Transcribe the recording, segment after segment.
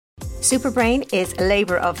Superbrain is a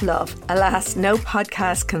labour of love. Alas, no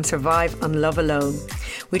podcast can survive on love alone.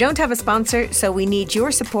 We don't have a sponsor, so we need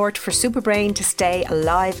your support for Superbrain to stay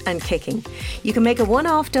alive and kicking. You can make a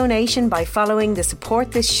one-off donation by following the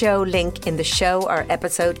Support This Show link in the show or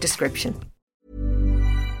episode description.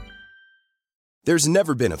 There's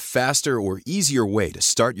never been a faster or easier way to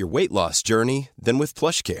start your weight loss journey than with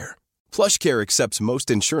PlushCare. PlushCare accepts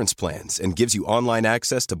most insurance plans and gives you online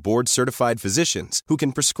access to board-certified physicians who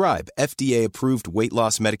can prescribe FDA-approved weight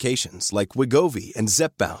loss medications like Wegovy and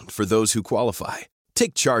Zepbound for those who qualify.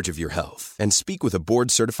 Take charge of your health and speak with a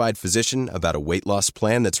board-certified physician about a weight loss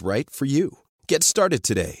plan that's right for you. Get started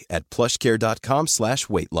today at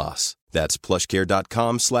plushcare.com/weight loss. That's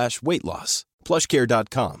plushcare.com/weight loss.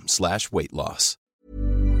 plushcare.com/weight loss.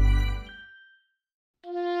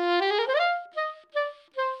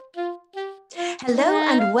 Hello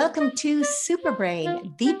and welcome to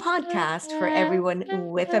Superbrain, the podcast for everyone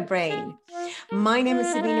with a brain. My name is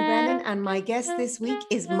Sabina Brennan and my guest this week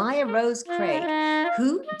is Maya Rose Craig,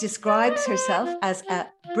 who describes herself as a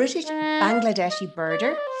British Bangladeshi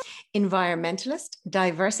birder, environmentalist,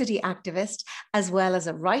 diversity activist, as well as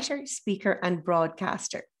a writer, speaker and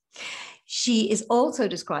broadcaster. She is also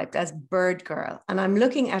described as Bird Girl, and I'm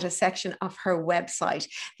looking at a section of her website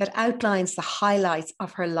that outlines the highlights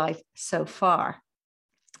of her life so far.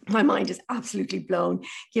 My mind is absolutely blown,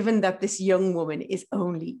 given that this young woman is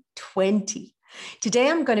only 20. Today,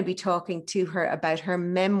 I'm going to be talking to her about her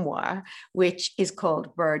memoir, which is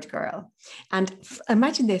called Bird Girl. And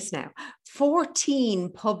imagine this now,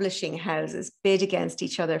 14 publishing houses bid against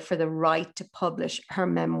each other for the right to publish her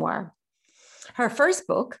memoir. Her first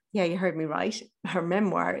book, yeah, you heard me right, her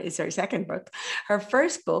memoir is her second book. Her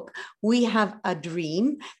first book, We Have a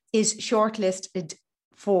Dream, is shortlisted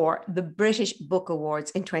for the British Book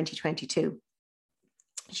Awards in 2022.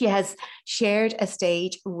 She has shared a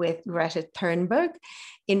stage with Greta Thunberg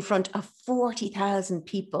in front of 40,000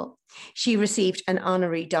 people. She received an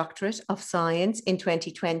honorary doctorate of science in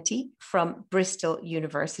 2020 from Bristol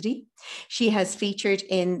University. She has featured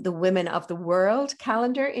in the Women of the World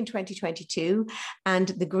calendar in 2022 and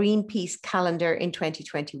the Greenpeace calendar in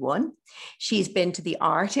 2021. She's been to the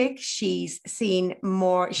Arctic. She's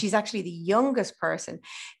actually the youngest person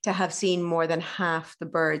to have seen more than half the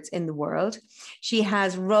birds in the world. She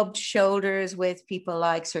has rubbed shoulders with people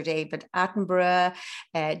like Sir David Attenborough,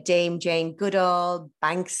 Dame Jane Goodall,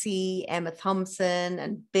 Banksy, Emma Thompson,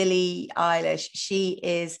 and Billie Eilish. She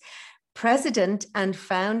is president and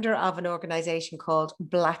founder of an organization called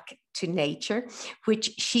Black to Nature,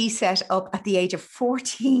 which she set up at the age of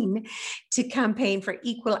 14 to campaign for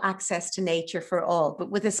equal access to nature for all,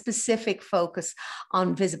 but with a specific focus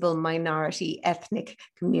on visible minority ethnic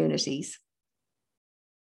communities.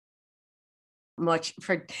 Much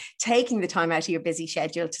for taking the time out of your busy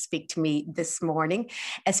schedule to speak to me this morning,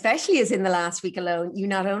 especially as in the last week alone, you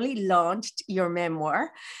not only launched your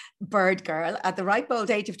memoir, Bird Girl, at the ripe old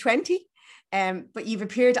age of 20, but you've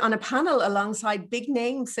appeared on a panel alongside big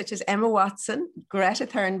names such as Emma Watson, Greta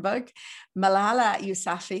Thunberg, Malala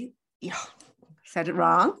Yousafzai. Said it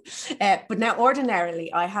wrong. But now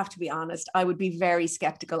ordinarily, I have to be honest, I would be very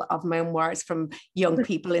skeptical of memoirs from young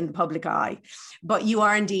people in the public eye. But you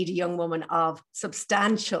are indeed a young woman of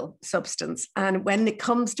substantial substance. And when it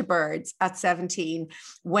comes to birds at 17,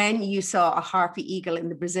 when you saw a harpy eagle in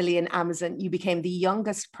the Brazilian Amazon, you became the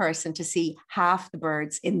youngest person to see half the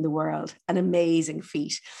birds in the world. An amazing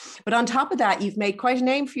feat. But on top of that, you've made quite a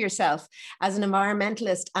name for yourself as an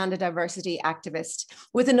environmentalist and a diversity activist,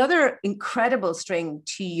 with another incredible string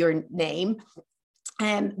to your name,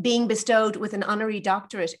 being bestowed with an honorary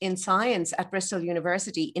doctorate in science at Bristol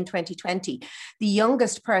University in 2020, the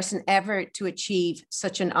youngest person ever to achieve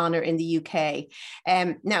such an honor in the UK.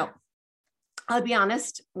 Now, I'll be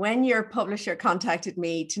honest, when your publisher contacted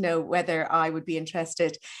me to know whether I would be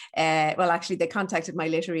interested, actually they contacted my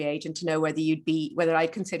literary agent to know whether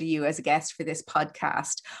I'd consider you as a guest for this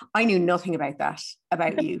podcast. I knew nothing about that,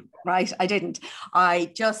 about you, right? I didn't.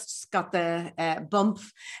 I just got the bump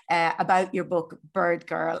about your book, Bird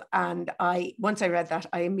Girl. And once I read that,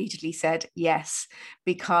 I immediately said yes,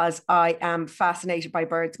 because I am fascinated by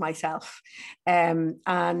birds myself. And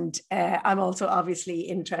I'm also obviously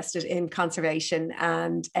interested in conservation.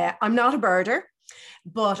 And I'm not a birder,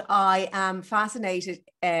 but I am fascinated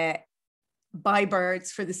by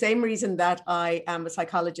birds for the same reason that I am a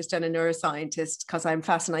psychologist and a neuroscientist, because I'm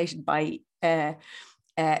fascinated by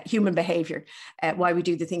human behavior, why we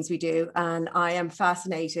do the things we do. And I am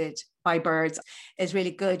fascinated by birds. It's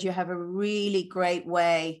really good. You have a really great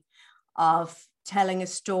way of telling a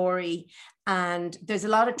story. And there's a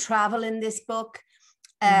lot of travel in this book.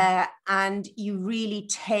 and you really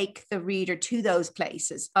take the reader to those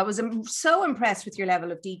places. I was so impressed with your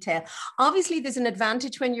level of detail. Obviously, there's an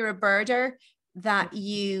advantage when you're a birder that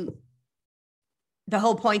the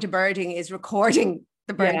whole point of birding is recording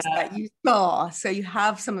the birds that you saw. So you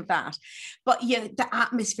have some of that, but yeah, the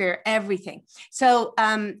atmosphere, everything. So,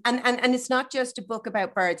 and it's not just a book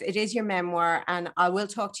about birds, it is your memoir. And I will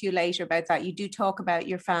talk to you later about that. You do talk about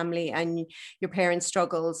your family and your parents'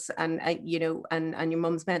 struggles and you know, and your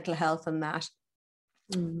mum's mental health and that.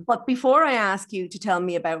 But before I ask you to tell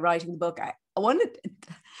me about writing the book, I wanted,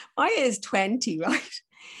 Maya is 20, right?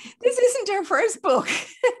 This isn't her first book.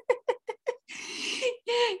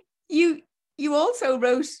 You also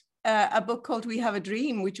wrote a book called We Have a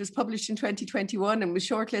Dream, which was published in 2021 and was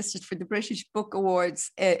shortlisted for the British Book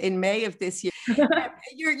Awards in May of this year.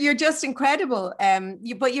 You're just incredible.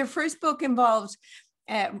 But your first book involved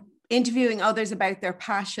interviewing others about their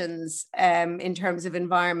passions in terms of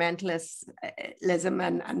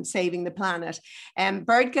environmentalism and saving the planet.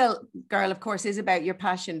 Bird Girl, of course, is about your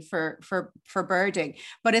passion for birding,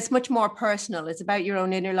 but it's much more personal. It's about your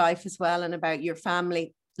own inner life as well and about your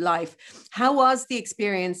family life. How was the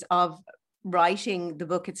experience of writing the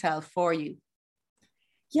book itself for you?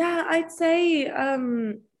 Yeah, I'd say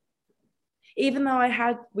even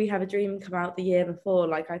though We Have a Dream come out the year before,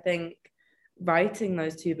 like I think writing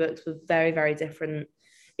those two books was very, very different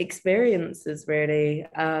experiences, really.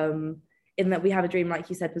 In that We Have a Dream, like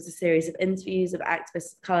you said, was a series of interviews of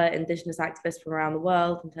activists of colour, Indigenous activists from around the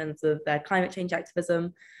world in terms of their climate change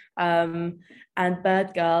activism. And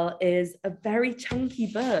Bird Girl is a very chunky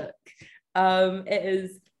book. It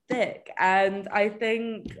is thick. And I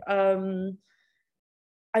think, I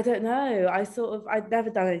don't know, I'd never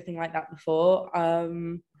done anything like that before.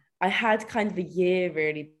 I had kind of a year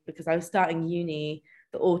really because I was starting uni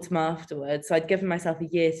the autumn afterwards. So I'd given myself a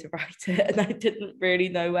year to write it and I didn't really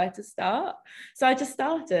know where to start. So I just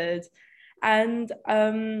started. And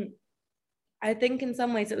I think in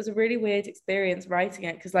some ways it was a really weird experience writing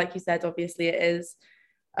it because like you said, obviously it is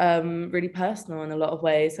really personal in a lot of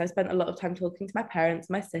ways. So I spent a lot of time talking to my parents,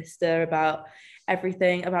 my sister about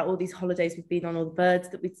everything, about all these holidays we've been on, all the birds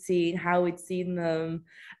that we'd seen, how we'd seen them.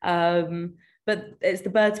 But it's the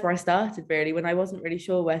birds where I started really. When I wasn't really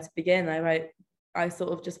sure where to begin, I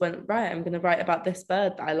sort of just went, right, I'm going to write about this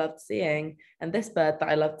bird that I loved seeing and this bird that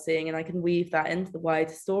I loved seeing, and I can weave that into the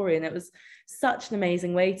wider story. And it was such an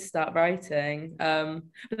amazing way to start writing. But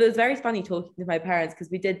it was very funny talking to my parents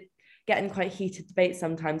because we did get in quite heated debates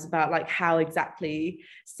sometimes about like how exactly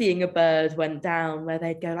seeing a bird went down, where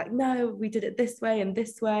they'd go like, no, we did it this way and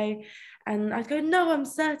this way. And I'd go, no, I'm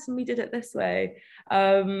certain we did it this way.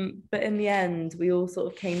 But in the end, we all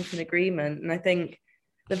sort of came to an agreement. And I think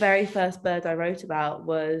the very first bird I wrote about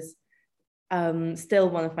was still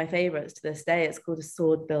one of my favorites to this day. It's called a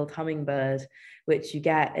sword-billed hummingbird, which you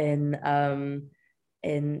get well,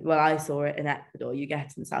 I saw it in Ecuador, you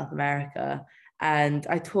get in South America. And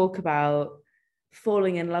I talk about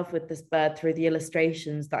falling in love with this bird through the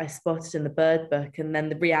illustrations that I spotted in the bird book and then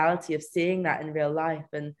the reality of seeing that in real life.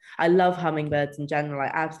 And I love hummingbirds in general.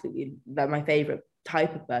 They're my favorite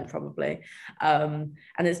type of bird probably. And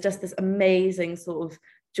it's just this amazing sort of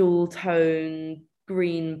jewel tone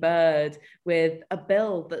green bird with a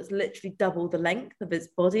bill that's literally double the length of its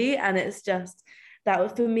body. And it's just,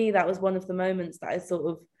 for me, that was one of the moments that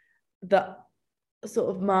sort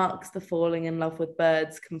of marks the falling in love with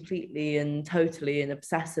birds completely and totally and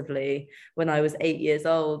obsessively when I was 8 years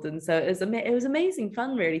old. And so it was amazing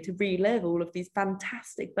fun really to relive all of these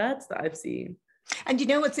fantastic birds that I've seen. And you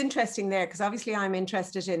know what's interesting there, because obviously I'm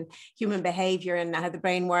interested in human behavior and how the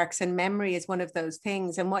brain works, and memory is one of those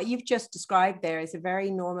things. And what you've just described there is a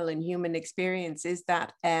very normal and human experience, is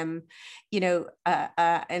that, in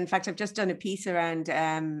fact, I've just done a piece around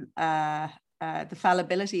the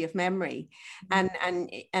fallibility of memory,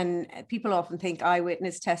 and people often think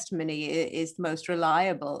eyewitness testimony is the most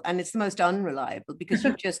reliable, and it's the most unreliable, because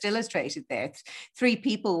you've just illustrated there 3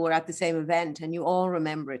 people were at the same event and you all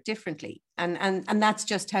remember it differently, and that's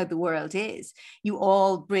just how the world is. You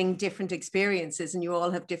all bring different experiences and you all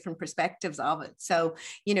have different perspectives of it. So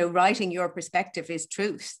writing your perspective is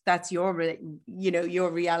truth. That's your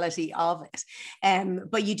reality of it,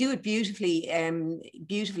 but you do it beautifully in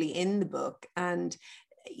the book. And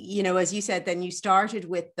as you said, then you started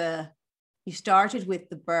with the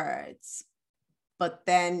birds, but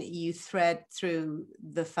then you thread through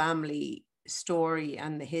the family story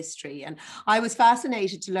and the history. And I was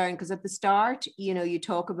fascinated to learn, because at the start, you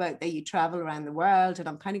talk about that you travel around the world, and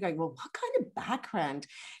I'm kind of going, well, what kind of background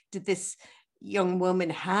did this young women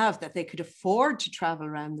have, that they could afford to travel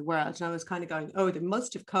around the world. And I was kind of going, oh, they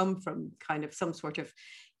must have come from kind of some sort of,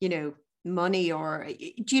 you know, money, or,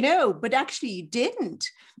 do you know, but actually you didn't.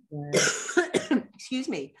 Yeah. Excuse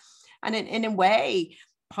me. And in a way,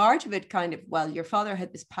 part of it kind of, well, your father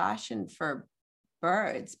had this passion for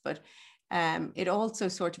birds, but it also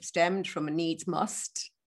sort of stemmed from a needs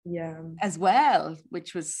must as well,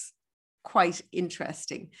 which was quite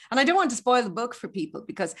interesting. And I don't want to spoil the book for people,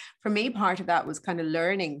 because for me, part of that was kind of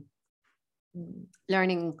learning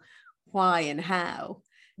why and how.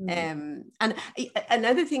 And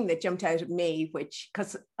another thing that jumped out at me, which,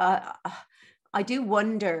 because I do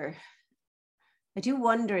wonder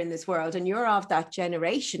in this world, and you're of that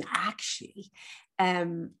generation actually,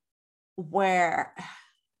 where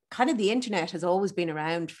kind of the internet has always been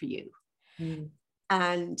around for you.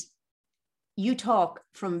 And you talk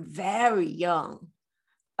from very young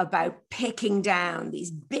about picking down these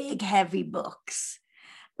big, heavy books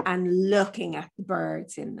and looking at the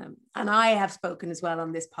birds in them. And I have spoken as well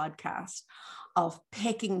on this podcast of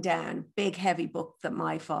picking down big, heavy book that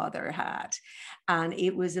my father had. And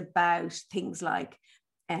it was about things like,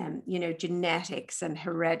 you know, genetics and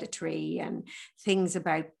hereditary, and things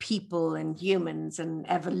about people and humans and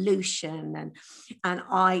evolution. And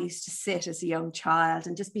I used to sit as a young child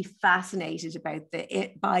and just be fascinated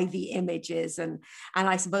by the images. And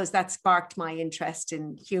I suppose that sparked my interest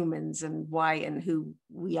in humans and why and who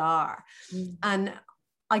we are. And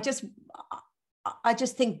I just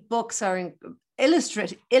think books are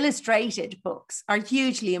illustrated books are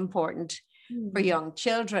hugely important for young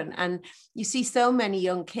children. And you see so many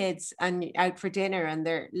young kids and out for dinner and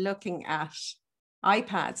they're looking at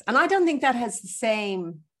iPads, and I don't think that has the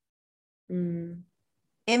same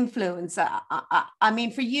influence. I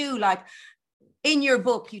mean, for you, like in your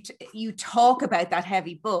book, you talk about that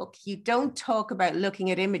heavy book. You don't talk about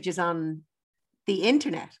looking at images on the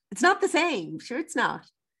internet. It's not the same. Sure, it's not.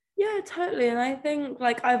 Yeah, totally. And I think,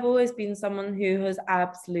 like, I've always been someone who has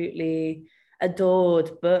absolutely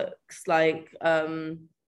adored books. Like,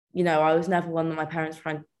 you know, I was never one that my parents were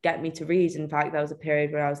trying to get me to read. In fact, there was a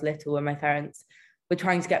period when I was little when my parents were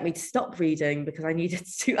trying to get me to stop reading because I needed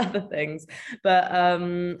to do other things. But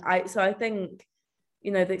I think,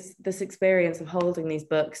 you know, this experience of holding these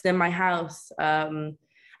books in my house,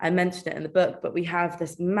 I mentioned it in the book, but we have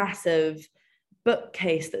this massive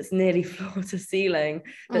bookcase that's nearly floor to ceiling,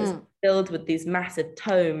 that's filled with these massive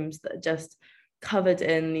tomes that are just covered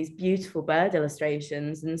in these beautiful bird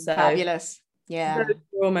illustrations. And so fabulous. Yeah, were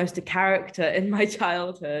almost a character in my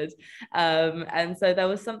childhood, and so there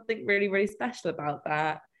was something really, really special about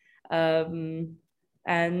that. And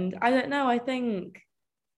I don't know, I think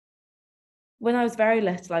when I was very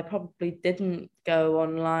little, I probably didn't go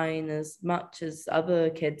online as much as other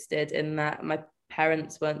kids did, in that my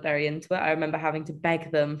parents weren't very into it. I remember having to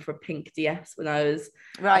beg them for a pink DS when I was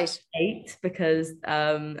 8, because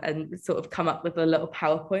and sort of come up with a little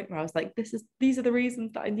PowerPoint where I was like, these are the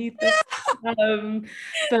reasons that I need this. Like,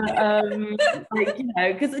 you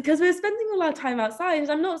know, because we're spending a lot of time outside.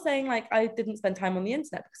 I'm not saying like I didn't spend time on the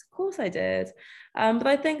internet, because of course I did, but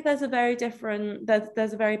I think there's a very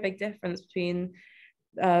big difference between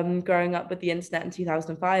growing up with the internet in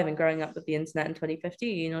 2005 and growing up with the internet in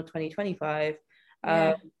 2015 or 2025.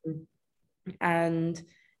 And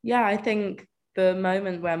yeah, I think the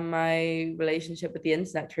moment when my relationship with the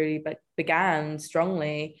internet truly began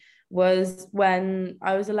strongly was when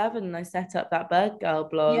I was 11 and I set up that Bird Girl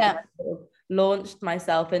blog. And I sort of launched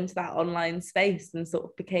myself into that online space and sort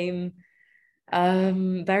of became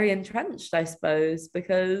very entrenched, I suppose,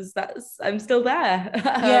 because I'm still there.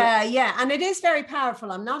 yeah, and it is very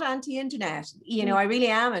powerful. I'm not anti-internet, you know, I really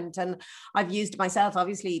am, and I've used it myself.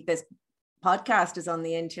 Obviously, this podcast is on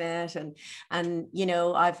the internet, and you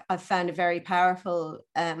know, I've found it very powerful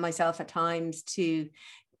myself at times to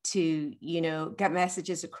you know, get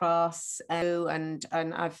messages across, and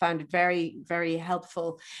I've found it very, very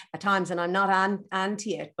helpful at times. And I'm not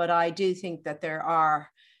anti it, but I do think that there are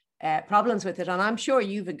problems with it, and I'm sure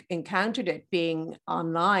you've encountered it being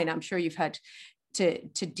online. I'm sure you've had to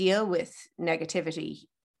deal with negativity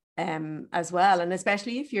as well, and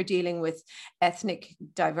especially if you're dealing with ethnic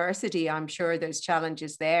diversity, I'm sure there's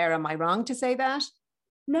challenges there. Am I wrong to say that?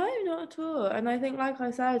 No, not at all. And I think, like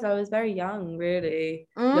I said, I was very young, really,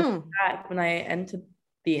 looking back when I entered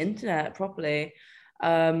the internet properly.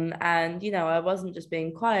 And, you know, I wasn't just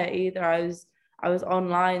being quiet either. I was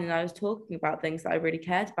online and I was talking about things that I really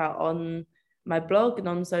cared about on my blog and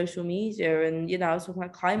on social media. And, you know, I was talking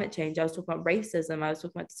about climate change. I was talking about racism. I was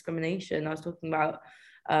talking about discrimination. I was talking about,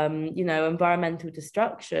 you know, environmental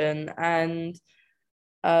destruction. And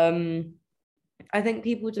I think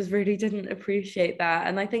people just really didn't appreciate that.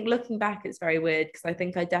 And I think looking back, it's very weird because I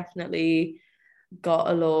think I definitely got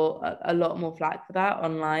a lot more flack for that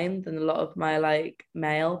online than a lot of my like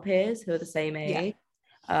male peers who are the same Yeah. age.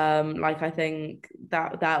 Like I think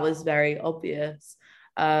that was very obvious.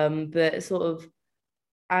 But sort of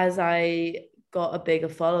as I got a bigger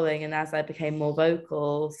following and as I became more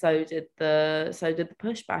vocal, so did the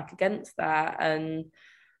pushback against that. And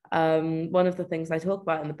one of the things I talk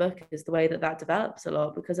about in the book is the way that develops a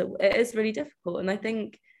lot because it is really difficult. And I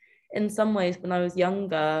think in some ways when I was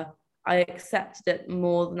younger, I accepted it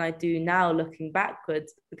more than I do now looking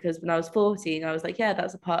backwards, because when I was 14, I was like, yeah,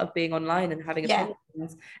 that's a part of being online and having Yeah.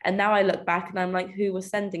 opinions. And now I look back and I'm like, who was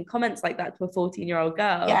sending comments like that to a 14-year-old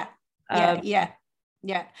girl? Yeah.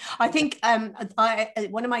 Yeah. I think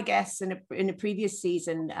one of my guests in a previous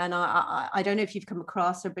season, and I don't know if you've come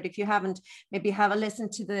across her, but if you haven't, maybe have a listen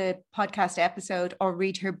to the podcast episode or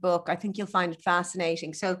read her book. I think you'll find it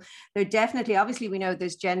fascinating. So there definitely, obviously, we know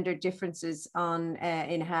there's gender differences on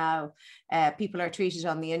in how people are treated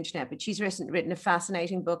on the internet, but she's written a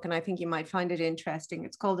fascinating book, and I think you might find it interesting.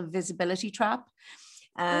 It's called The Visibility Trap,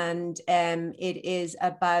 and it is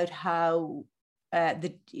about how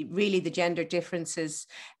the gender differences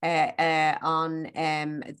on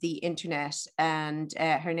the internet. And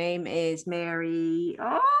her name is Mary.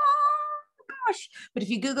 Oh gosh! But if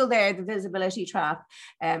you Google there, The Visibility Trap,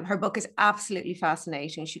 her book is absolutely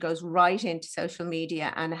fascinating. She goes right into social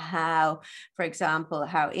media and how, for example,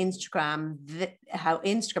 how Instagram,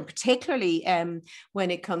 particularly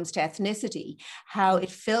when it comes to ethnicity, how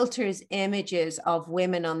it filters images of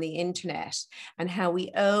women on the internet, and how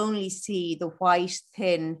we only see the white,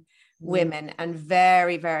 thin women and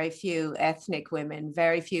very, very few ethnic women,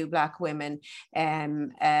 very few Black women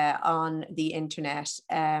on the internet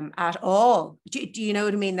at all. Do you know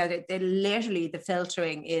what I mean? That it literally, the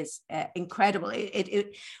filtering is incredible.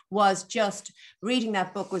 It was just, reading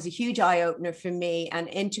that book was a huge eye-opener for me, and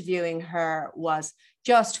interviewing her was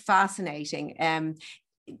just fascinating.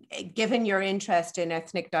 Given your interest in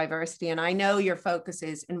ethnic diversity, and I know your focus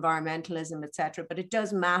is environmentalism, etc., but it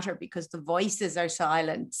does matter because the voices are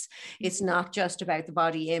silenced. It's not just about the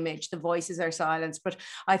body image, the voices are silenced. But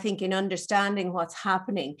I think in understanding what's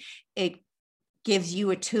happening, it gives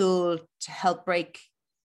you a tool to help break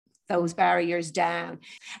those barriers down.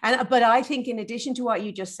 But I think in addition to what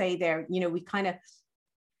you just say there, we kind of,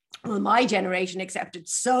 well, my generation accepted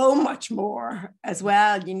so much more as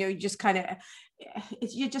well. You just kind of,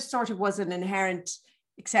 you just sort of was an inherent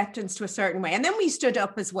acceptance to a certain way. And then we stood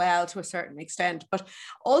up as well to a certain extent. But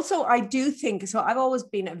also I do think, so I've always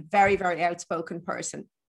been a very, very outspoken person.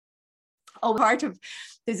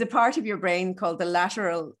 There's a part of your brain called the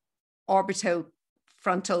lateral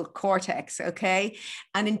orbitofrontal cortex, okay?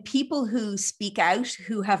 And in people who speak out,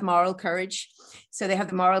 who have moral courage, so they have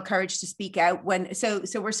the moral courage to speak out so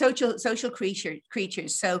we're social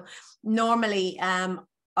creatures. So normally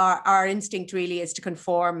our instinct really is to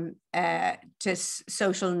conform to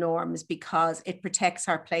social norms because it protects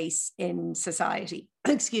our place in society.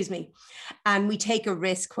 Excuse me. And we take a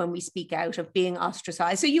risk when we speak out of being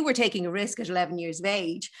ostracized. So you were taking a risk at 11 years of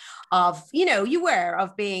age of,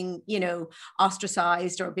 of being,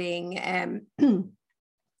 ostracized or being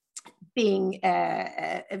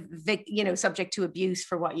subject to abuse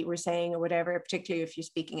for what you were saying or whatever, particularly if you're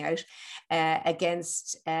speaking out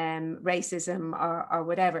against racism or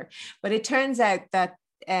whatever. But it turns out that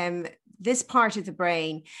this part of the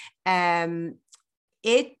brain,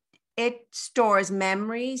 it stores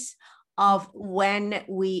memories of when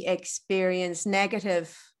we experience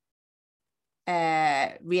negative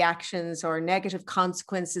reactions or negative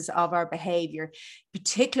consequences of our behavior,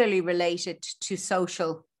 particularly related to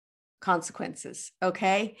social consequences.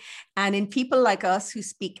 Okay. And in people like us who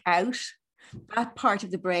speak out, that part of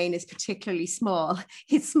the brain is particularly small.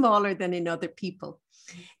 It's smaller than in other people.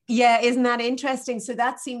 Yeah. Isn't that interesting? So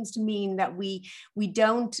that seems to mean that we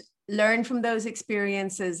don't learn from those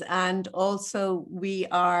experiences. And also we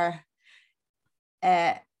are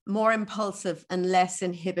more impulsive and less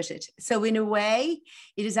inhibited. So in a way,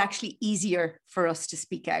 it is actually easier for us to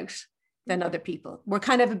speak out than other people. We're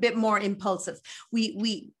kind of a bit more impulsive.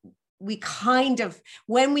 We kind of,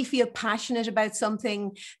 when we feel passionate about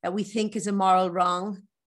something that we think is a moral wrong,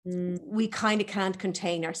 we kind of can't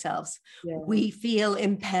contain ourselves. Yeah. We feel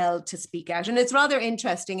impelled to speak out. And it's rather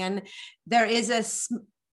interesting. And there is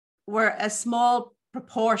we're a small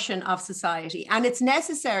proportion of society, and it's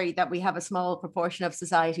necessary that we have a small proportion of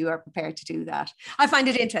society who are prepared to do that. I find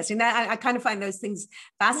it interesting. I kind of find those things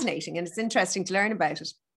fascinating, and it's interesting to learn about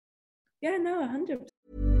it. Yeah, no, 100%.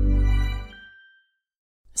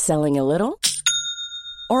 Selling a little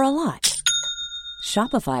or a lot?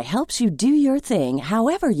 Shopify helps you do your thing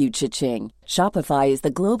however you cha-ching. Shopify is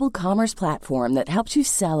the global commerce platform that helps you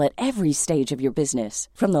sell at every stage of your business.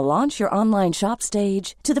 From the launch your online shop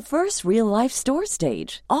stage to the first real-life store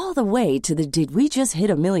stage, all the way to the did we just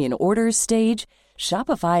hit a million orders stage.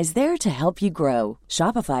 Shopify is there to help you grow.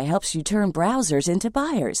 Shopify helps you turn browsers into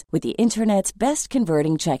buyers with the internet's best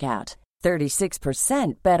converting checkout.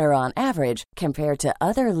 36% better on average compared to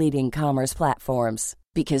other leading commerce platforms.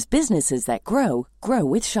 Because businesses that grow, grow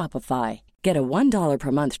with Shopify. Get a $1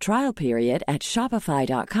 per month trial period at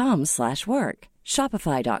shopify.com/work.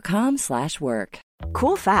 Shopify.com/work.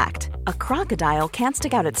 Cool fact, a crocodile can't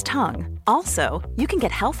stick out its tongue. Also, you can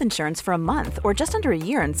get health insurance for a month or just under a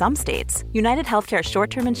year in some states. United Healthcare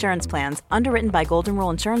short-term insurance plans, underwritten by Golden Rule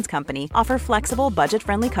Insurance Company, offer flexible,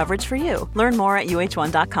 budget-friendly coverage for you. Learn more at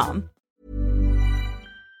uh1.com.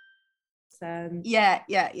 Yeah.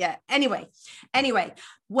 Anyway,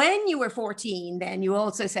 when you were 14, then you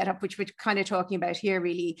also set up, which we're kind of talking about here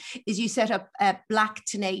really, is you set up Black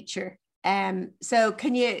to Nature. So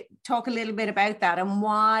can you talk a little bit about that and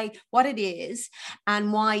what it is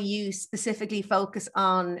and why you specifically focus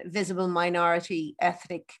on visible minority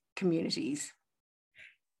ethnic communities?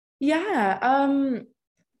 Yeah.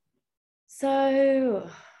 So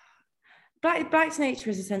Black to Nature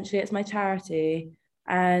is essentially, it's my charity,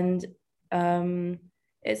 and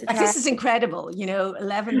it's this is incredible,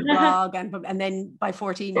 11 blog and then by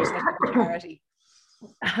 14 you're setting up a charity.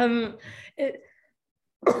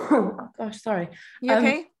 Oh gosh, sorry. You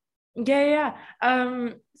okay? Yeah.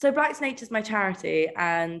 So Black to Nature is my charity,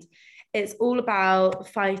 and it's all about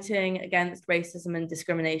fighting against racism and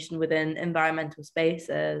discrimination within environmental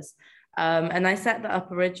spaces. And I set that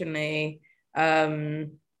up originally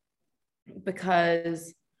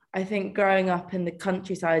because I think growing up in the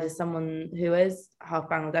countryside as someone who is half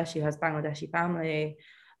Bangladeshi, who has Bangladeshi family,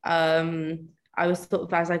 I was sort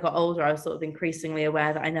of, as I got older, I was sort of increasingly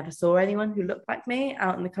aware that I never saw anyone who looked like me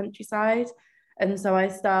out in the countryside. And so I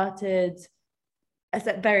said,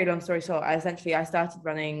 very long story short, I started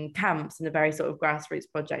running camps in a very sort of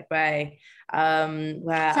grassroots project way. So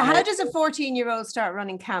how does a 14-year-old start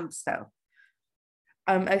running camps though?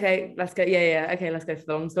 Okay, let's go. Yeah. Okay, let's go for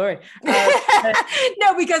the long story.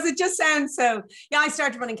 No, because it just sounds so. Yeah, I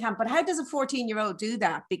started running camp, but how does a 14-year-old do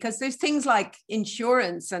that? Because there's things like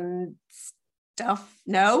insurance and stuff.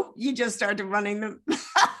 No, you just started running them.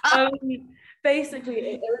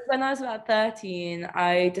 Basically, it was when I was about 13.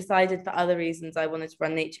 I decided for other reasons I wanted to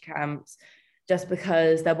run nature camps, just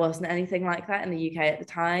because there wasn't anything like that in the UK at the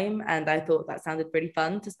time, and I thought that sounded really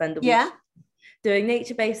fun to spend a week doing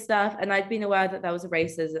nature-based stuff. And I'd been aware that there was a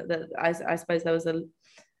racism, that I suppose there was a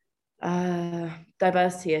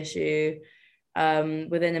diversity issue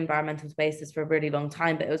within environmental spaces for a really long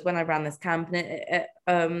time. But it was when I ran this camp,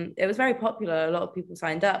 and it was very popular. A lot of people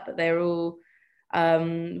signed up, but they were all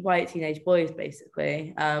white teenage boys,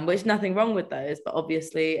 basically, which nothing wrong with those. But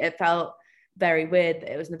obviously it felt very weird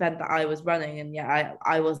that it was an event that I was running, and yet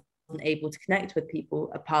I wasn't able to connect with people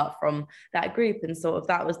apart from that group. And sort of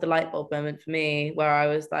that was the light bulb moment for me, where I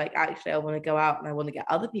was like, actually I want to go out and I want to get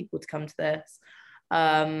other people to come to this.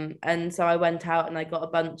 And so I went out and I got a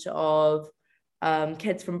bunch of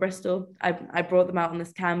kids from Bristol. I brought them out on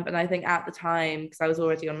this camp, and I think at the time, because I was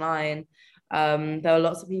already online, there were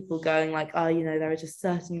lots of people going like, oh, there are just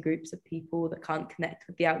certain groups of people that can't connect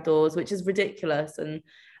with the outdoors, which is ridiculous. And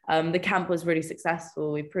the camp was really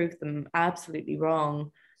successful. We proved them absolutely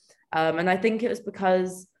wrong. And I think it was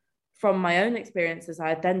because from my own experiences, I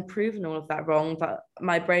had then proven all of that wrong, but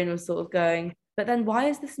my brain was sort of going, but then why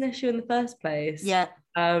is this an issue in the first place? Yeah.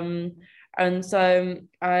 And so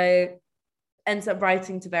I ended up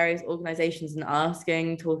writing to various organizations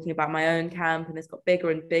and talking about my own camp, and it's got bigger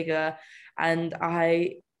and bigger. And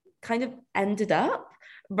I kind of ended up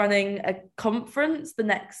running a conference the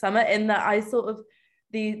next summer, in that I sort of,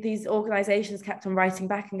 these organizations kept on writing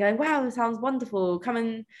back and going, wow, this sounds wonderful, come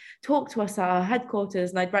and talk to us at our headquarters.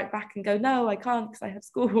 And I'd write back and go, no, I can't because I have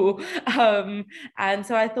school. And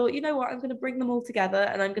so I thought, you know what, I'm going to bring them all together,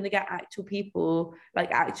 and I'm going to get actual people,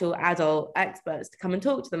 like actual adult experts, to come and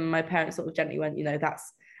talk to them. And my parents sort of gently went,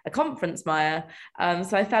 that's a conference, Maya.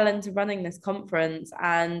 So I fell into running this conference,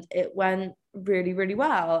 and it went really, really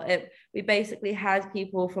well. We basically had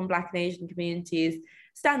people from Black and Asian communities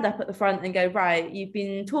stand up at the front and go, right, you've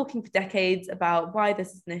been talking for decades about why this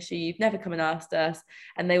is an issue, you've never come and asked us.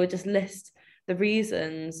 And they would just list the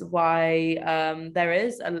reasons why there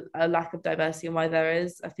is a lack of diversity, and why there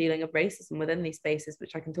is a feeling of racism within these spaces,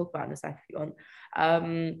 which I can talk about in a sec if you want.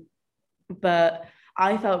 But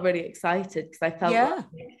I felt really excited because I felt like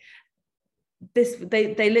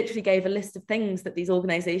they literally gave a list of things that these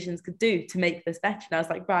organizations could do to make this better. And I was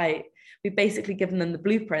like, right, we've basically given them the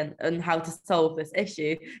blueprint on how to solve this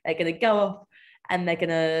issue. They're going to go off and they're going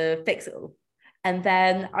to fix it all. And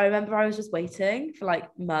then I remember I was just waiting for like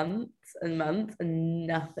months and months and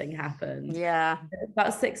nothing happened. Yeah.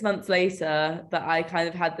 About 6 months later that I kind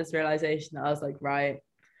of had this realization that I was like, right,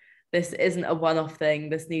 this isn't a one-off thing.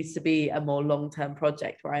 This needs to be a more long-term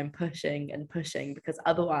project where I'm pushing and pushing, because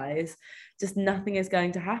otherwise just nothing is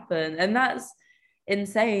going to happen. And that's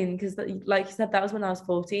insane, because like you said, that was when I was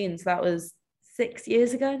 14. So that was 6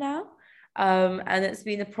 years ago now. And it's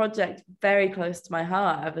been a project very close to my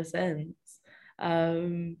heart ever since.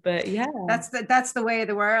 But yeah, that's the way of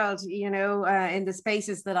the world, you know, in the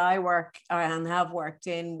spaces that I work and have worked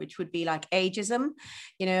in, which would be like ageism,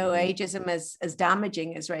 you know, ageism as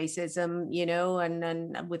damaging as racism, you know,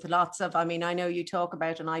 and with lots of, I mean, I know you talk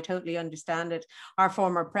about, and I totally understand it. Our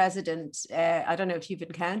former president, I don't know if you've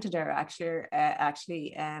encountered her,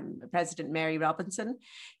 actually, President Mary Robinson.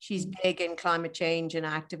 She's big in climate change and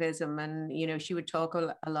activism, and you know, she would talk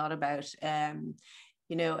a lot about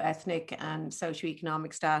you know, ethnic and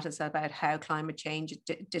socioeconomic status, about how climate change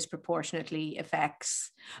disproportionately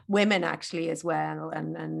affects women actually as well.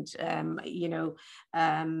 And you know,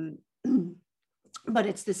 but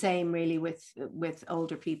it's the same really with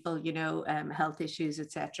older people, you know, health issues,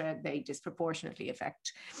 etc. They disproportionately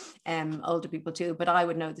affect older people too. But I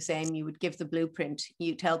would know the same. You would give the blueprint,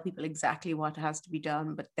 you tell people exactly what has to be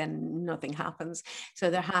done, but then nothing happens.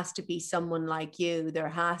 So there has to be someone like you. There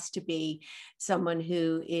has to be someone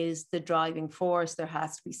who is the driving force. There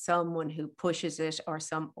has to be someone who pushes it, or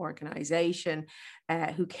some organization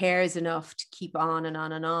who cares enough to keep on and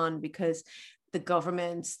on and on, because the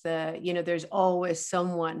governments, you know, there's always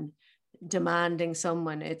someone demanding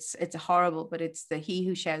someone. It's horrible, but it's he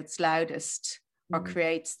who shouts loudest or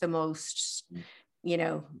creates the most, you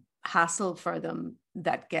know, hassle for them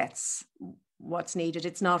that gets what's needed.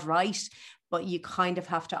 It's not right, but you kind of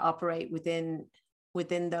have to operate within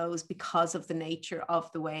those because of the nature of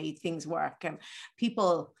the way things work. And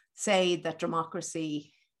people say that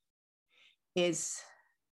democracy is,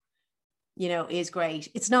 you know, is great.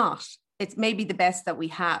 It's not. It's maybe the best that we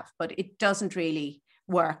have, but it doesn't really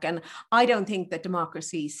work. And I don't think that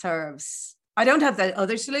democracy serves, I don't have the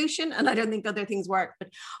other solution, and I don't think other things work, but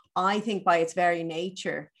I think by its very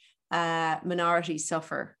nature, minorities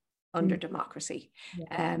suffer under democracy.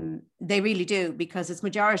 They really do, because it's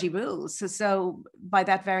majority rules. So by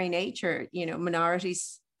that very nature, you know,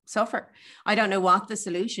 minorities suffer. I don't know what the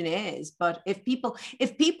solution is, but if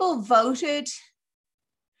people voted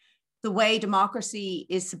the way democracy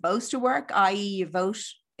is supposed to work, i.e. you vote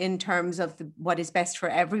in terms of what is best for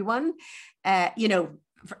everyone, you know,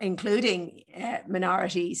 including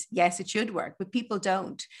minorities, yes, it should work, but people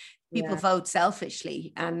don't. People vote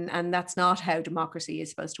selfishly, and that's not how democracy is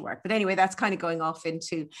supposed to work. But anyway, that's kind of going off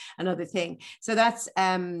into another thing. So that's,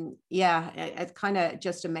 it's kind of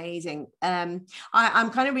just amazing. I'm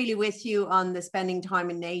kind of really with you on the spending time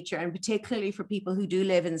in nature, and particularly for people who do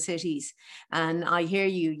live in cities. And I hear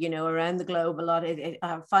you, you know, around the globe a lot.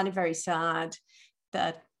 I find it very sad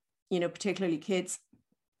that, you know, particularly kids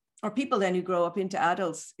or people then who grow up into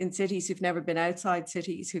adults in cities who've never been outside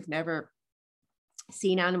cities, who've never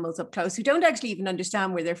seen animals up close, who don't actually even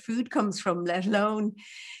understand where their food comes from, let alone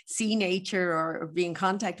see nature or be in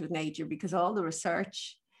contact with nature, because all the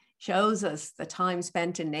research shows us that time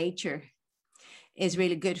spent in nature is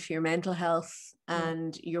really good for your mental health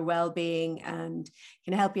and your well-being, and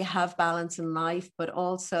can help you have balance in life, but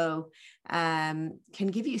also can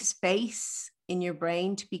give you space in your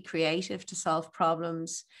brain to be creative, to solve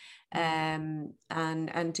problems, and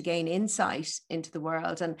to gain insight into the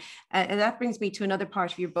world. And that brings me to another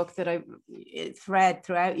part of your book that I thread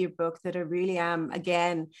throughout your book that I really am,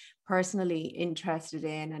 again, personally interested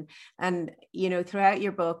in. And you know, throughout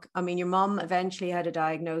your book, I mean, your mom eventually had a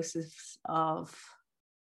diagnosis of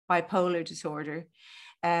bipolar disorder.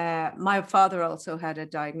 My father also had a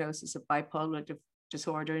diagnosis of bipolar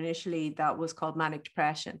disorder. Initially, that was called manic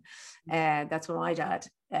depression. That's when my dad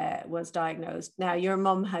was diagnosed. Now, your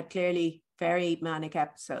mum had clearly very manic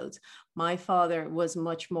episodes. My father was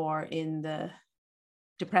much more in the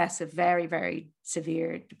depressive, very, very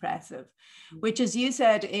severe depressive, which, as you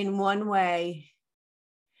said, in one way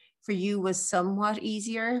for you was somewhat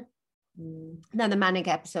easier than the manic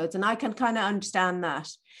episodes. And I can kind of understand that.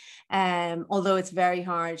 Although it's very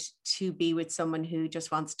hard to be with someone who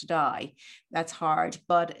just wants to die. That's hard.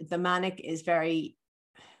 But the manic is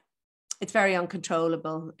it's very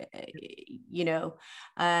uncontrollable, you know.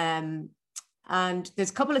 And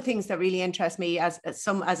there's a couple of things that really interest me as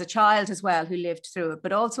a child as well, who lived through it,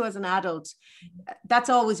 but also as an adult. That's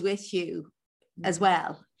always with you as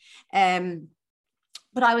well.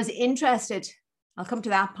 But I was interested, I'll come to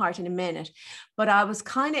that part in a minute, but I was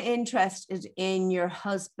kind of interested in your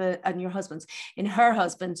husband and your husband's, in her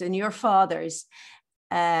husband's and your father's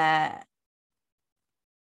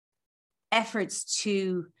efforts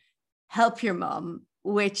to help your mum,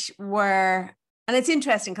 which were, and it's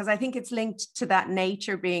interesting because I think it's linked to that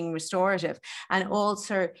nature being restorative, and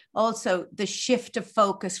also the shift of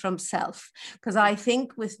focus from self. Because I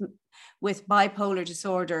think with bipolar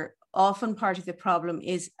disorder, often part of the problem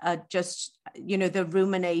is just, the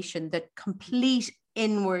rumination, the complete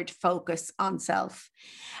inward focus on self.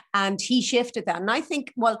 And he shifted that. And I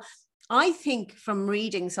think from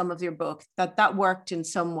reading some of your book that worked in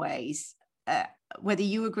some ways, whether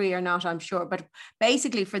you agree or not, I'm sure. But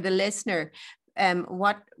basically for the listener,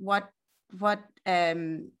 what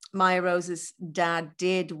Maya Rose's dad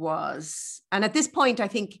did was, and at this point, I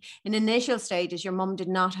think in initial stages, your mum did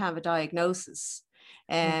not have a diagnosis.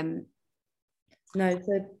 No,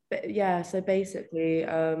 so basically,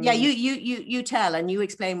 you tell and you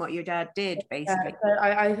explain what your dad did, basically. So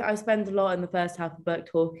I spend a lot in the first half of the book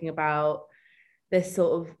talking about this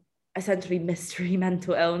sort of essentially mystery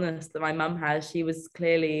mental illness that my mum has. She was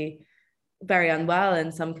clearly very unwell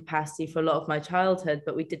in some capacity for a lot of my childhood,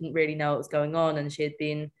 but we didn't really know what was going on, and she had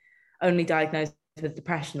been only diagnosed with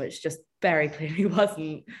depression, which just very clearly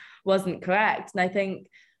wasn't correct. And I think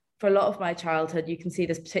for a lot of my childhood, you can see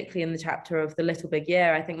this particularly in the chapter of The Little Big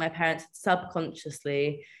Year. I think my parents had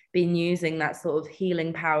subconsciously been using that sort of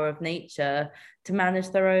healing power of nature to manage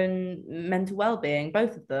their own mental well-being,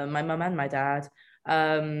 both of them, my mum and my dad.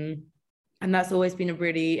 And that's always been a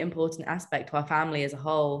really important aspect to our family as a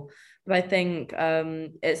whole. But I think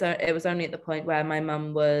it was only at the point where my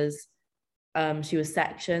mum was, she was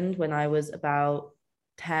sectioned when I was about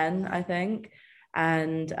 10, I think.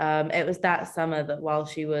 And it was that summer that while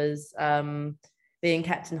she was being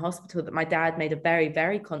kept in hospital, that my dad made a very,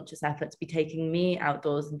 very conscious effort to be taking me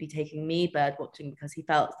outdoors and be taking me bird watching, because he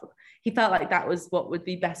felt like that was what would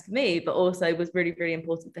be best for me, but also was really, really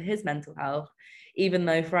important for his mental health, even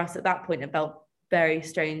though for us at that point, it felt very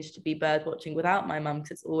strange to be bird watching without my mum,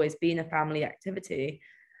 because it's always been a family activity.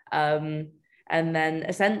 And then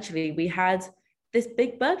essentially we had this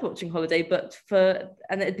big bird watching holiday booked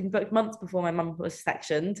and it had been booked months before my mum was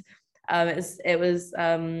sectioned. It was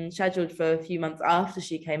scheduled for a few months after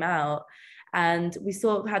she came out. And we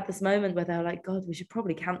sort of had this moment where they were like, God, we should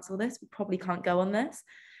probably cancel this. We probably can't go on this.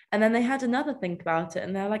 And then they had another think about it,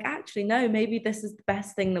 and they're like, actually, no, maybe this is the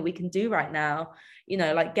best thing that we can do right now.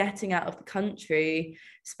 Like getting out of the country,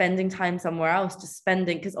 spending time somewhere else,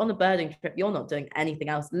 because on a birding trip, you're not doing anything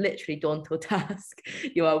else, literally dawn till dusk.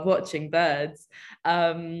 You are watching birds.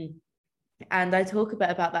 And I talk a bit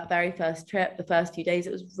about that very first trip. The first few days,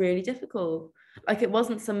 it was really difficult. Like, it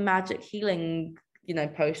wasn't some magic healing,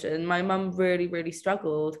 potion. My mum really, really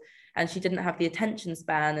struggled, and she didn't have the attention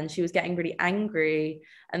span, and she was getting really angry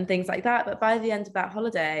and things like that. But by the end of that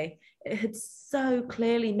holiday, it had so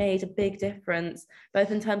clearly made a big difference, both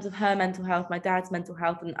in terms of her mental health, my dad's mental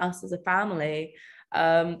health, and us as a family,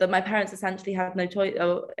 that my parents essentially had no choice.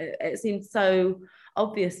 It seemed so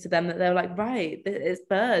obvious to them that they were like, right, it's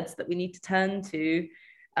birds that we need to turn to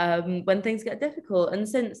when things get difficult. And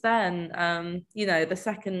since then, the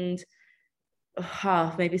second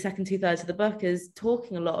half, maybe second 2/3 of the book is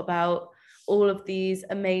talking a lot about all of these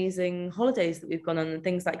amazing holidays that we've gone on and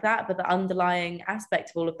things like that. But the underlying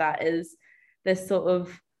aspect of all of that is this sort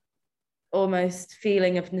of almost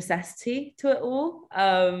feeling of necessity to it all.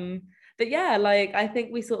 But yeah, like, I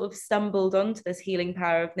think we sort of stumbled onto this healing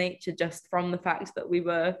power of nature just from the fact that we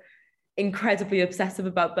were incredibly obsessive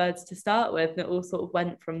about birds to start with, and it all sort of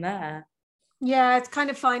went from there. Yeah, it's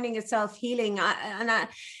kind of finding itself healing.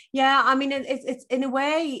 It's in a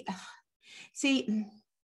way, see,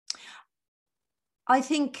 I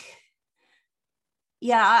think,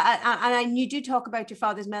 and you do talk about your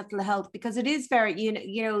father's mental health, because it is very,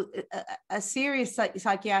 a serious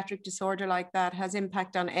psychiatric disorder like that has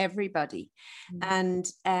impact on everybody. Mm-hmm.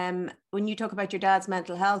 And when you talk about your dad's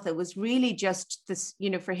mental health, it was really just this,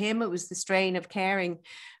 for him, it was the strain of caring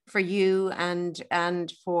for you and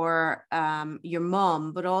for your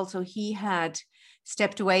mom, but also he had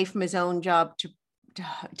stepped away from his own job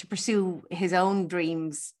to pursue his own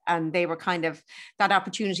dreams, and they were kind of, that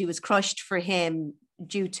opportunity was crushed for him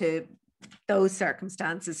due to those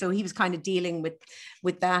circumstances. So he was kind of dealing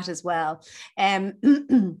with that as well. And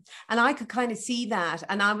I could kind of see that,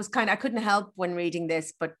 and I couldn't help when reading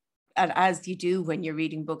this but as you do when you're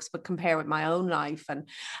reading books, but compare with my own life.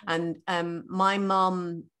 And my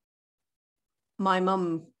mum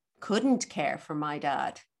couldn't care for my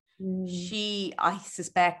dad. She, I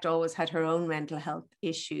suspect, always had her own mental health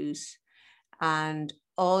issues, and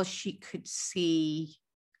all she could see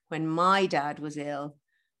when my dad was ill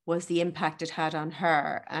was the impact it had on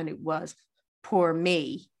her, and it was, poor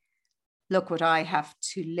me, look what I have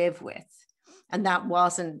to live with. And that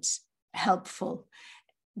wasn't helpful,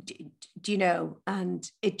 do you know? And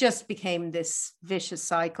it just became this vicious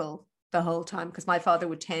cycle the whole time, because my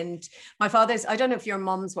father's, I don't know if your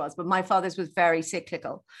mum's was, but my father's was very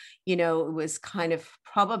cyclical. You know, it was kind of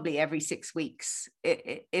probably every 6 weeks.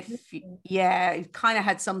 It kind of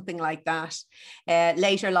had something like that.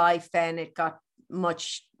 Later life, then it got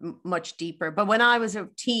much deeper. But when I was a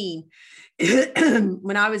teen,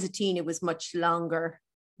 it was much longer.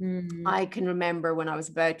 I can remember when I was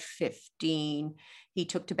about 15, he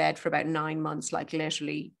took to bed for about 9 months, like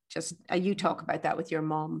literally just, you talk about that with your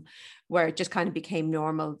mom, where it just kind of became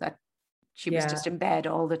normal that she was just in bed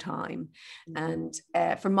all the time. And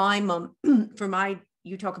for my mom,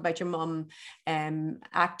 you talk about your mom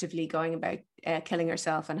actively going about killing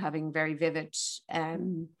herself and having very vivid,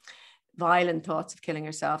 violent thoughts of killing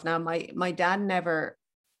herself. Now, my dad never,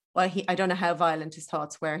 I don't know how violent his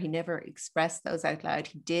thoughts were. He never expressed those out loud.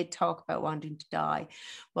 He did talk about wanting to die,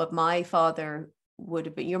 but my father would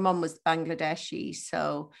have been, your mum was Bangladeshi,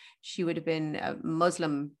 so she would have been a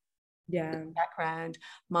Muslim background.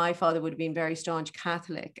 My father would have been very staunch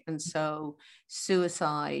Catholic, and so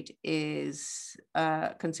suicide is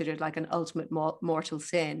considered like an ultimate mortal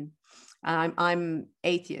sin. I'm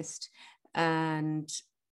atheist, and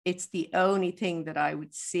it's the only thing that I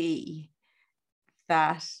would see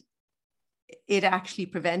that it actually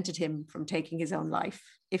prevented him from taking his own life,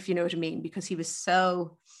 if you know what I mean, because he was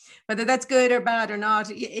so, whether that's good or bad or not,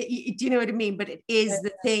 do you know what I mean? But it is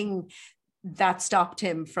the thing that stopped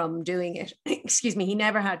him from doing it. Excuse me. He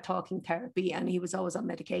never had talking therapy, and he was always on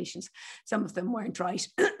medications. Some of them weren't right.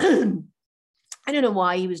 I don't know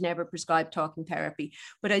why he was never prescribed talking therapy,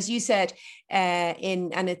 but as you said,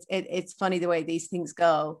 it's funny the way these things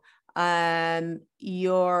go.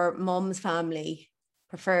 Your mom's family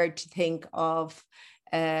preferred to think of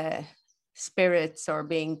spirits or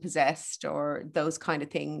being possessed or those kind of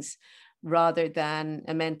things rather than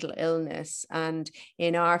a mental illness. And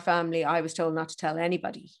in our family, I was told not to tell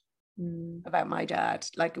anybody about my dad.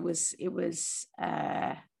 Like it was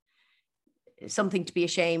something to be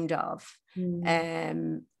ashamed of.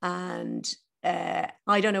 And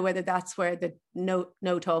I don't know whether that's where the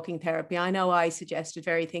no talking therapy. I know I suggested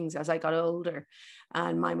very things as I got older,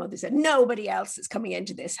 and my mother said nobody else is coming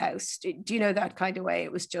into this house. Do you know, that kind of way?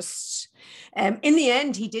 It was just in the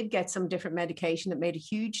end he did get some different medication that made a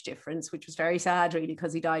huge difference, which was very sad really,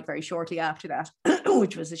 because he died very shortly after that,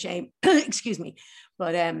 which was a shame. Excuse me.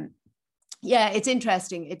 But yeah, it's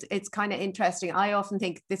interesting. It's kind of interesting. I often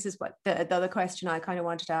think this is what the other question I kind of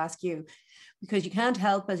wanted to ask you, because you can't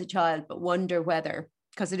help as a child but wonder whether,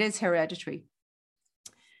 because it is hereditary.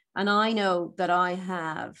 And I know that I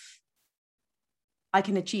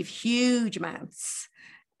can achieve huge amounts.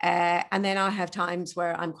 And then I have times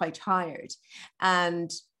where I'm quite tired,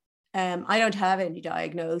 and I don't have any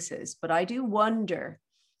diagnosis, but I do wonder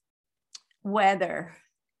whether,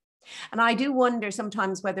 and I do wonder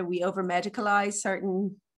sometimes whether we over medicalize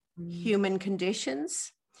certain human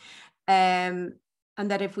conditions. And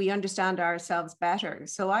that if we understand ourselves better.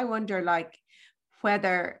 So I wonder, like,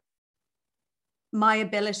 whether my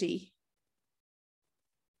ability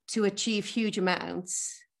to achieve huge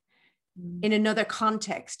amounts in another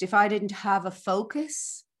context, if I didn't have a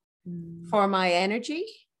focus for my energy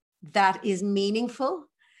that is meaningful,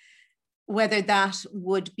 whether that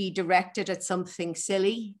would be directed at something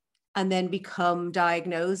silly and then become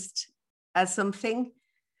diagnosed as something,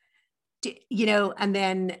 you know, and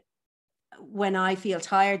then when I feel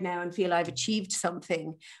tired now and feel I've achieved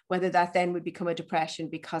something, whether that then would become a depression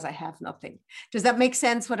because I have nothing. Does that make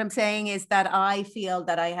sense? What I'm saying is that I feel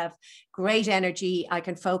that I have great energy. I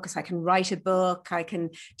can focus. I can write a book. I can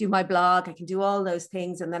do my blog. I can do all those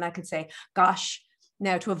things. And then I can say, gosh,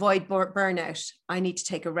 now to avoid burnout, I need to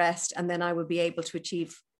take a rest. And then I will be able to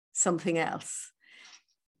achieve something else.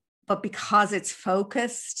 But because it's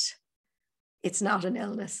focused, it's not an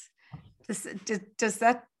illness. Does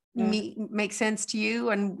that make sense to you?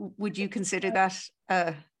 And would you consider that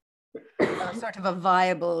a sort of a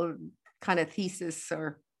viable kind of thesis?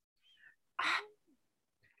 Or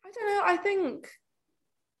I don't know. I think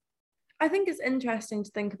it's interesting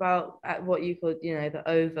to think about at what you call, you know, the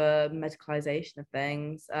over medicalization of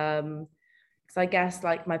things. Because I guess,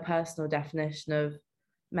 like, my personal definition of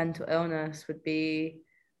mental illness would be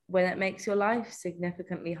when it makes your life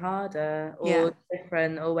significantly harder or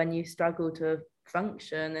different, or when you struggle to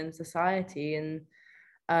function in society. And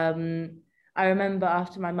I remember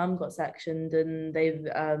after my mum got sectioned, and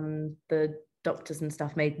the doctors and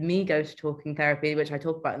stuff made me go to talking therapy, which I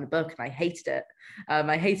talk about in the book, and I hated it.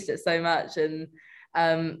 I hated it so much. And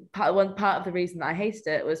part of the reason that I hated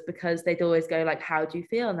it was because they'd always go like, how do you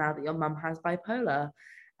feel now that your mum has bipolar?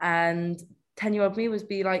 And 10-year-old me was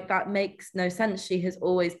be like, that makes no sense. She has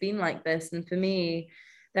always been like this. And for me,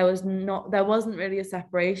 there wasn't really a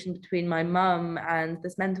separation between my mum and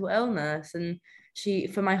this mental illness. And she,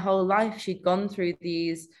 for my whole life, she'd gone through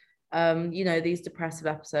these these depressive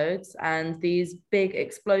episodes and these big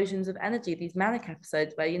explosions of energy, these manic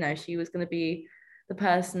episodes where, she was going to be the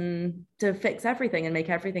person to fix everything and make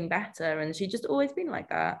everything better. And she'd just always been like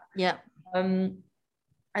that. Yeah.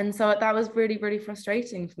 And so that was really, really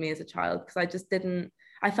frustrating for me as a child, because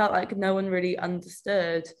I felt like no one really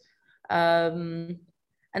understood. And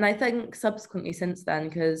I think subsequently since then,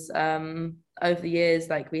 because over the years,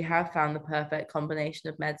 like, we have found the perfect combination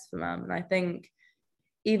of meds for mum. And I think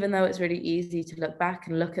even though it's really easy to look back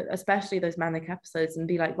and look at especially those manic episodes and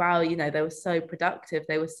be like, wow, they were so productive,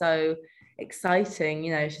 they were so exciting,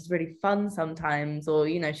 she's really fun sometimes, or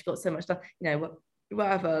she got so much stuff,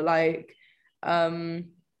 whatever, like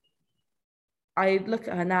I look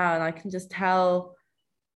at her now and I can just tell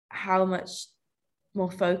how much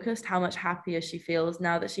more focused, how much happier she feels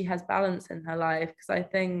now that she has balance in her life. Because I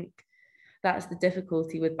think that's the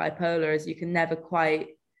difficulty with bipolar, is you can never quite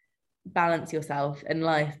balance yourself in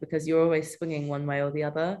life because you're always swinging one way or the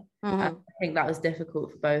other. I think that was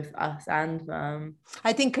difficult for both us and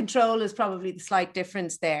I think control is probably the slight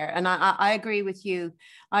difference there. And I agree with you.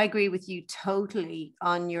 I agree with you totally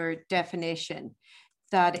on your definition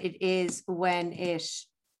that it is when it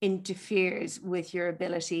interferes with your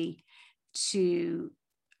ability to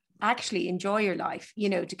actually enjoy your life,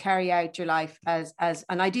 to carry out your life as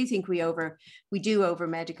and I do think we do over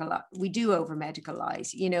medicalize.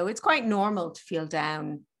 It's quite normal to feel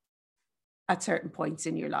down at certain points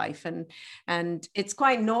in your life, and it's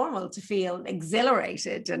quite normal to feel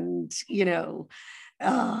exhilarated and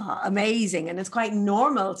amazing, and it's quite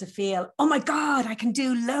normal to feel, oh my God, I can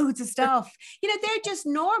do loads of stuff. They're just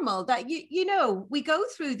normal, that we go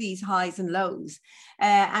through these highs and lows,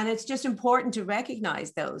 and it's just important to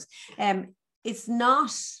recognize those. It's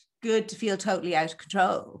not good to feel totally out of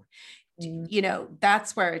control.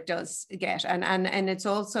 That's where it does get, and it's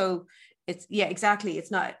also, exactly,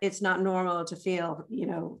 it's not normal to feel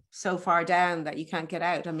so far down that you can't get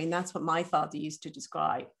out. I mean, that's what my father used to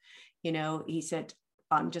describe. He said,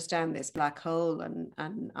 I'm just down this black hole,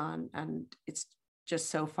 and it's just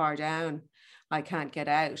so far down, I can't get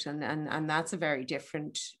out. And that's a very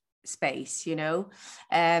different space,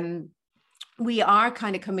 we are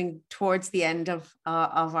kind of coming towards the end of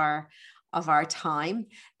our time.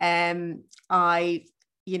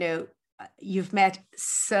 You've met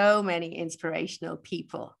so many inspirational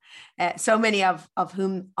people, so many of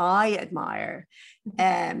whom I admire.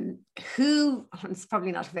 It's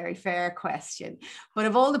probably not a very fair question, but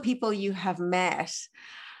of all the people you have met,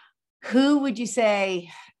 who would you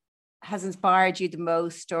say has inspired you the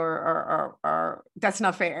most, or that's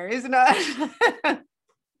not fair, isn't it?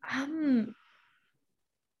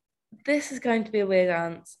 This is going to be a weird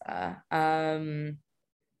answer.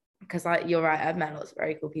 Because you're right, I've met lots of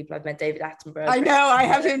very cool people. I've met David Attenborough. I know, I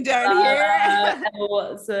have him down here. Emma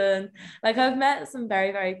Watson. Like, I've met some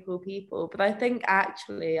very, very cool people. But I think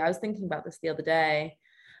actually, I was thinking about this the other day.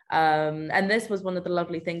 And this was one of the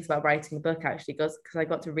lovely things about writing the book, actually, because I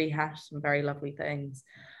got to rehash some very lovely things.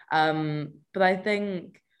 But I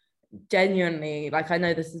think genuinely, like, I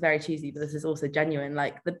know this is very cheesy, but this is also genuine.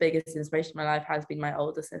 Like, the biggest inspiration in my life has been my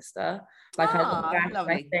older sister. Like,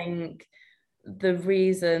 I think the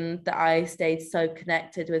reason that I stayed so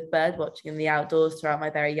connected with bird watching and the outdoors throughout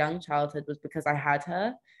my very young childhood was because I had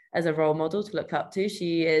her as a role model to look up to.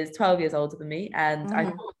 She is 12 years older than me, and I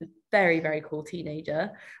thought she was a very, very cool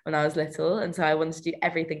teenager when I was little, and so I wanted to do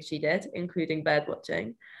everything she did, including bird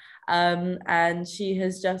watching. And she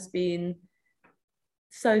has just been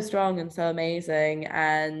so strong and so amazing,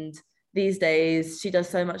 and these days she does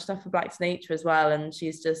so much stuff for Black to Nature as well, and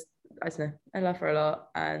she's just, I don't know, I love her a lot.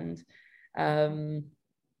 And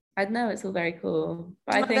I don't know, it's all very cool.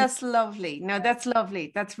 But I think that's lovely. No, that's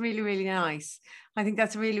lovely. That's really, really nice. I think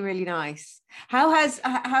that's really, really nice. How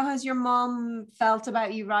has your mom felt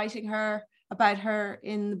about you writing about her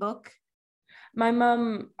in the book? My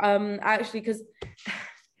mum, actually, because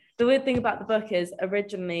the weird thing about the book is,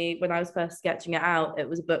 originally when I was first sketching it out, it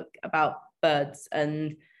was a book about birds,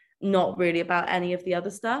 and not really about any of the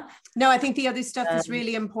other stuff. No, I think the other stuff is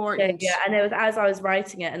really important. Yeah, and it was as I was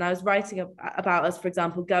writing it, and I was writing about us, for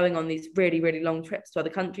example, going on these really, really long trips to other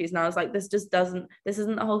countries, and I was like, this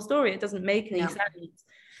isn't the whole story. It doesn't make any sense.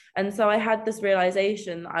 And so I had this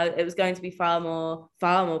realization it was going to be far more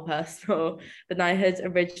personal than I had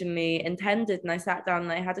originally intended. And I sat down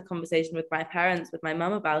and I had a conversation with my parents, with my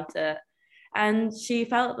mum about it. And she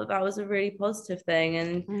felt that was a really positive thing.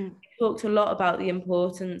 And we talked a lot about the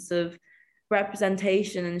importance of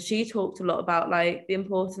representation. And she talked a lot about like the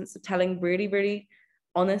importance of telling really, really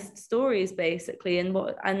honest stories, basically.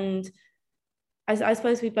 And I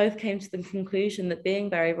suppose we both came to the conclusion that being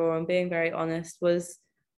very raw and being very honest was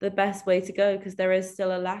the best way to go, because there is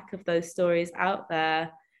still a lack of those stories out there.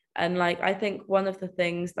 And like, I think one of the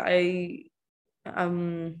things that I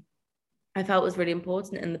felt was really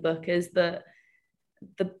important in the book is that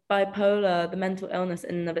the bipolar, the mental illness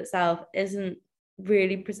in and of itself, isn't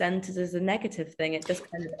really presented as a negative thing. It just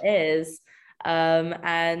kind of is.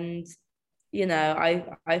 And you know,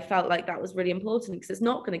 I felt like that was really important because it's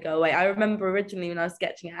not going to go away. I remember originally when I was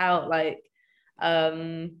sketching it out, like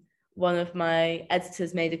one of my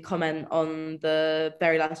editors made a comment on the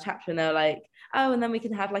very last chapter, and they were like, oh, and then we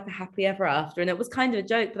can have like a happy ever after. And it was kind of a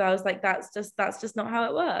joke, but I was like, that's just not how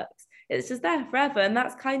it works. It's just there forever, and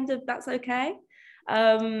that's okay.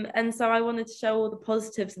 And so I wanted to show all the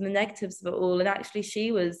positives and the negatives of it all. And actually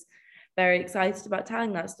she was very excited about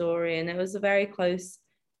telling that story, and it was a very close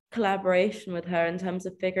collaboration with her in terms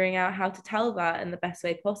of figuring out how to tell that in the best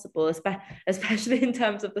way possible, especially in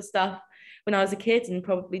terms of the stuff when I was a kid and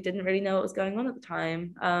probably didn't really know what was going on at the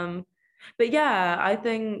time. But yeah, I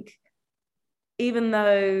think even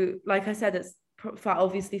though, like I said, it's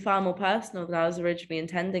obviously far more personal than I was originally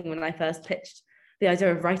intending when I first pitched the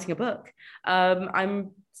idea of writing a book,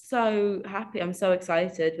 I'm so happy, I'm so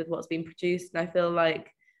excited with what's been produced. And I feel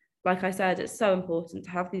like I said, it's so important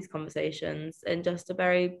to have these conversations in just a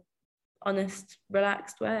very honest,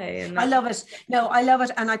 relaxed way. And I love it. No, I love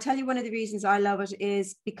it. And I tell you, one of the reasons I love it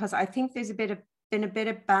is because I think there's been a bit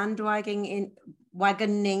of bandwagoning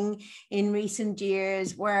in recent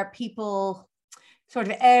years, where people sort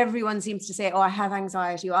of, everyone seems to say, oh, I have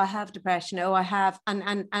anxiety, oh, I have depression, oh, I have,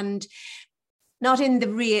 and not in the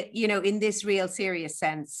real, you know, in this real serious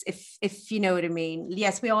sense, if you know what I mean.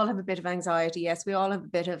 Yes, we all have a bit of anxiety. Yes, we all have a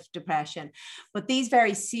bit of depression, but these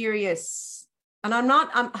very serious, and I'm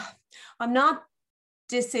not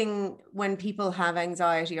dissing when people have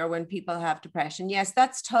anxiety or when people have depression. Yes,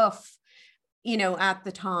 that's tough, you know, at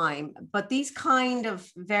the time, but these kind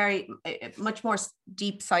of very much more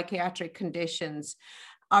deep psychiatric conditions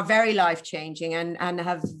are very life-changing and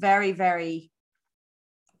have very, very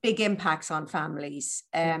big impacts on families.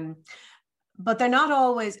 But they're not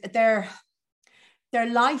always, they're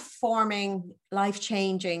life-forming,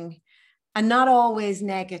 life-changing, and not always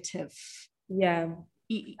negative. Yeah.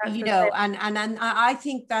 You know, and I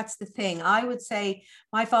think that's the thing. I would say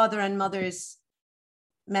my father and mother's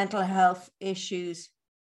mental health issues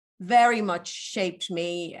very much shaped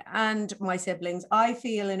me and my siblings. I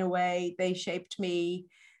feel in a way they shaped me.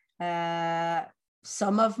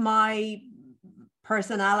 Some of my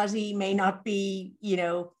personality may not be, you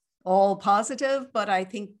know, all positive, but I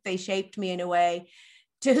think they shaped me in a way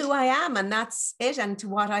to who I am, and that's it, and to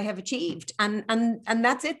what I have achieved, and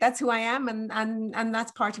that's it. That's who I am, and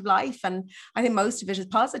that's part of life. And I think most of it is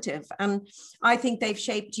positive, and I think they've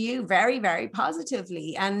shaped you very, very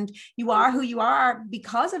positively, and you are who you are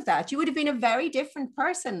because of that. You would have been a very different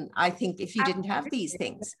person, I think, if you didn't have these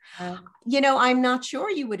things. You know, I'm not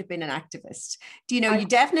sure you would have been an activist. Do you know? You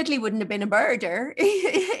definitely wouldn't have been a birder.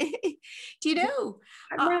 Do you know?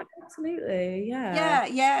 Absolutely,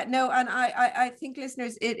 yeah. No, and I think,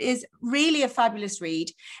 listeners, it is really a fabulous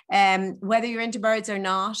read. Whether you're into birds or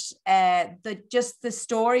not, the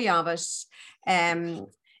story of it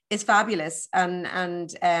is fabulous,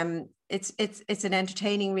 and it's an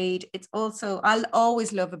entertaining read. It's also, I'll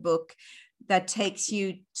always love a book that takes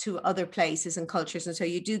you to other places and cultures, and so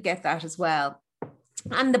you do get that as well.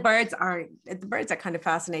 And the birds are kind of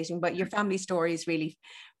fascinating, but your family story is really,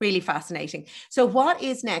 really fascinating. So what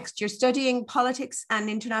is next? You're studying politics and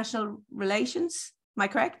international relations, am I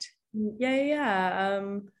correct? Yeah.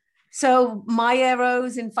 So Maya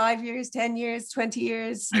Rose in 5 years, 10 years, 20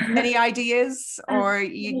 years, any ideas? Or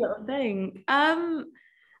you think? I'll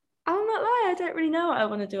not lie, I don't really know what I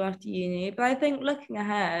want to do after uni, but I think looking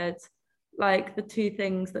ahead, like the two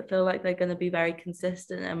things that feel like they're going to be very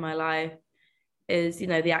consistent in my life is, you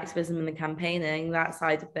know, the activism and the campaigning, that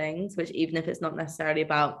side of things, which even if it's not necessarily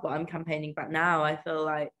about what I'm campaigning about now, I feel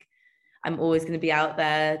like I'm always going to be out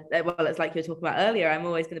there. Well, it's like you were talking about earlier, I'm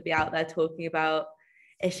always going to be out there talking about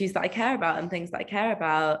issues that I care about and things that I care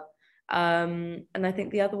about. And I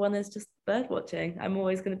think the other one is just bird watching. I'm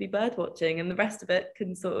always going to be bird watching, and the rest of it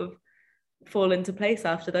can sort of fall into place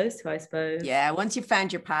after those two, I suppose. Yeah, once you've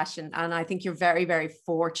found your passion, and I think you're very, very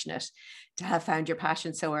fortunate to have found your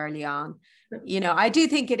passion so early on. You know, I do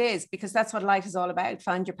think it is, because that's what life is all about.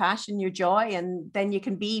 Find your passion, your joy, and then you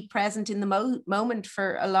can be present in the moment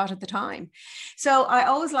for a lot of the time. So I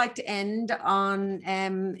always like to end on,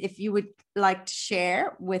 if you would like to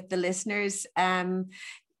share with the listeners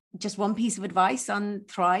just one piece of advice on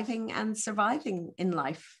thriving and surviving in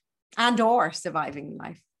life, and or surviving in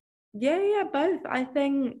life. Yeah, both. I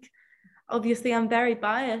think obviously I'm very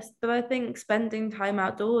biased, but I think spending time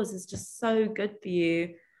outdoors is just so good for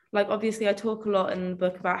you. Like, obviously I talk a lot in the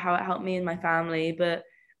book about how it helped me and my family, but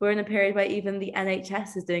we're in a period where even the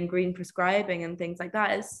NHS is doing green prescribing and things like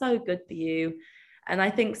that. It's so good for you. And I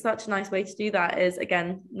think such a nice way to do that is,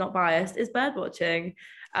 again, not biased, is bird watching.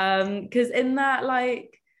 Because in that,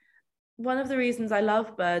 like, one of the reasons I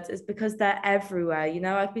love birds is because they're everywhere. You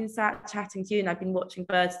know, I've been sat chatting to you and I've been watching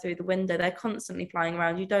birds through the window. They're constantly flying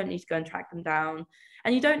around. You don't need to go and track them down.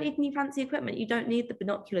 And you don't need any fancy equipment. You don't need the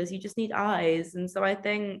binoculars. You just need eyes. And so I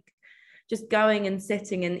think just going and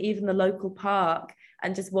sitting in even the local park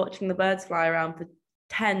and just watching the birds fly around for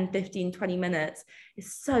 10, 15, 20 minutes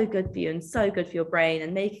is so good for you and so good for your brain,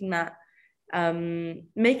 and making that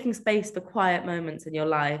making space for quiet moments in your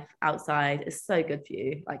life outside is so good for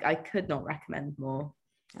you. Like, I could not recommend more.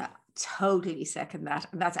 Totally second that.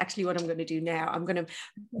 And that's actually what I'm going to do now. I'm going to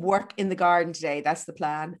work in the garden today. That's the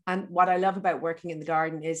plan. And what I love about working in the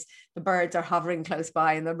garden is the birds are hovering close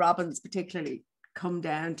by, and the robins particularly come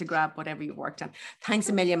down to grab whatever you worked on. Thanks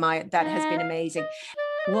a million, Maya. That has been amazing.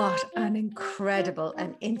 What an incredible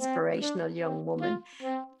and inspirational young woman.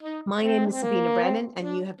 My name is Sabina Brennan,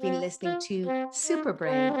 and you have been listening to Super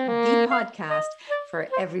Brain, the podcast for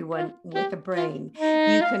everyone with a brain.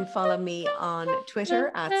 You can follow me on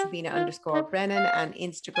Twitter at Sabina_Brennan and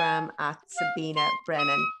Instagram at Sabina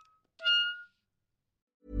Brennan.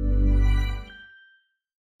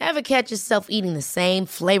 Ever catch yourself eating the same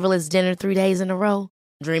flavorless dinner 3 days in a row?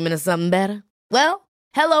 Dreaming of something better? Well,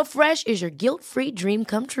 HelloFresh is your guilt-free dream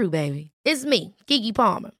come true, baby. It's me, Keke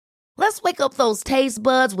Palmer. Let's wake up those taste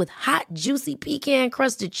buds with hot, juicy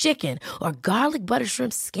pecan-crusted chicken or garlic butter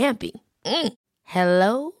shrimp scampi.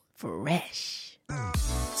 Hello Fresh.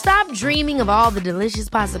 Stop dreaming of all the delicious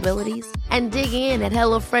possibilities and dig in at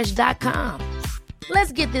HelloFresh.com.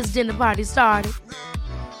 Let's get this dinner party started.